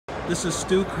This is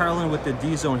Stu Carlin with the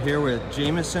D-Zone here with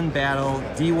Jamison Battle,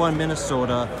 D1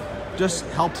 Minnesota. Just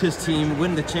helped his team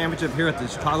win the championship here at the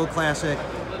Chicago Classic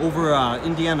over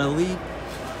Indiana Elite.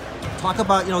 Talk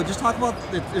about, just talk about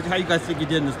how you guys think you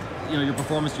did in this, your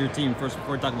performance to your team first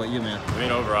before we talk about you, man. I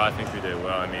mean, overall, I think we did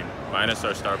well. I mean, minus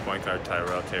our star point guard,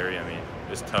 Tyrell Terry. I mean,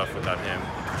 it's tough without him.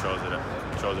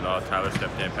 Controls it all. Tyler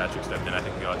stepped in, Patrick stepped in. I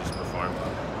think we all just performed,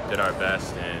 did our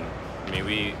best, and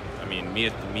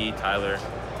me, Tyler,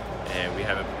 and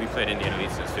we played Indiana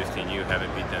Elite since 15U.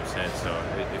 Haven't beat them since, so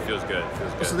it feels good. It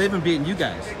feels good. So they've been beating you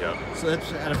guys. Yep. So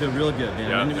that's gotta feel real good, man.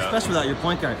 Yep, I mean, especially without your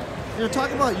point guard.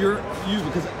 Talk about you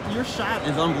because your shot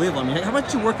is unbelievable. I mean, how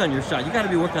much you work on your shot? You got to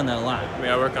be working on that a lot. I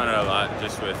mean, I work on it a lot,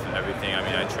 just with everything. I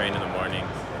mean, I train in the morning.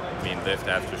 Lift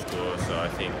after school. So I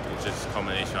think it's just a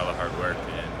culmination of all the hard work.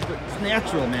 And it's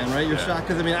natural, man, right? Your shot,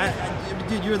 because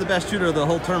dude, you were the best shooter of the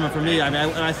whole tournament for me.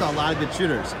 I saw a lot of good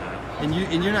shooters. And you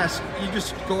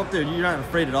just go up there and you're not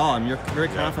afraid at all. I mean, you're very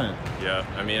confident. Yeah,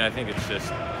 I mean, I think it's just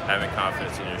having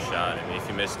confidence in your shot. I mean, if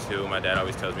you miss two, my dad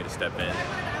always tells me to step in,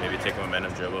 maybe take a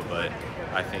momentum dribble, but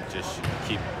I think just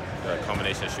keep the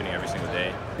combination of shooting every single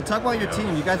day. And talk about your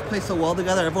team. You guys play so well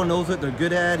together. Everyone knows what they're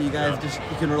good at. You guys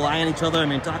you can rely on each other. I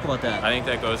mean, talk about that. I think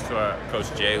that goes to our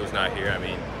coach Jay, who's not here. I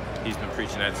mean, he's been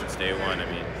preaching that since day one. I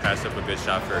mean, pass up a good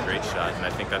shot for a great shot, and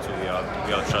I think that's what we all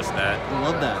trust that. I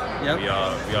love that. Yep.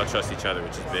 We all trust each other,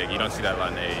 which is big. You don't see that a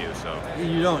lot in AAU, so.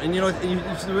 You don't, and you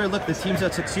really look. The teams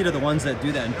that succeed are the ones that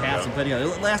do that and pass and play together.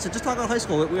 Last, just talk about high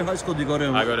school. What high school do you go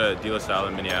to? I go to DeLaSalle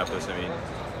in Minneapolis. I mean,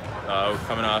 we're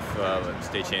coming off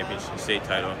state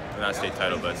title, not state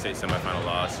title, but state semifinal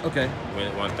loss. Okay. We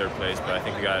won third place, but I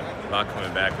think we got a lot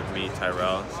coming back with me,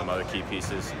 Tyrell, some other key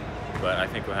pieces. But I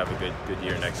think we'll have a good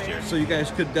year next year. So you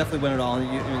guys could definitely win it all,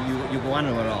 and you want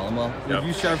to win it all. And well, if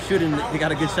you sharp shooting, you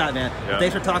got a good shot, man. Yep.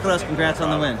 Thanks for talking to us. Congrats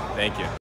on the win. Thank you.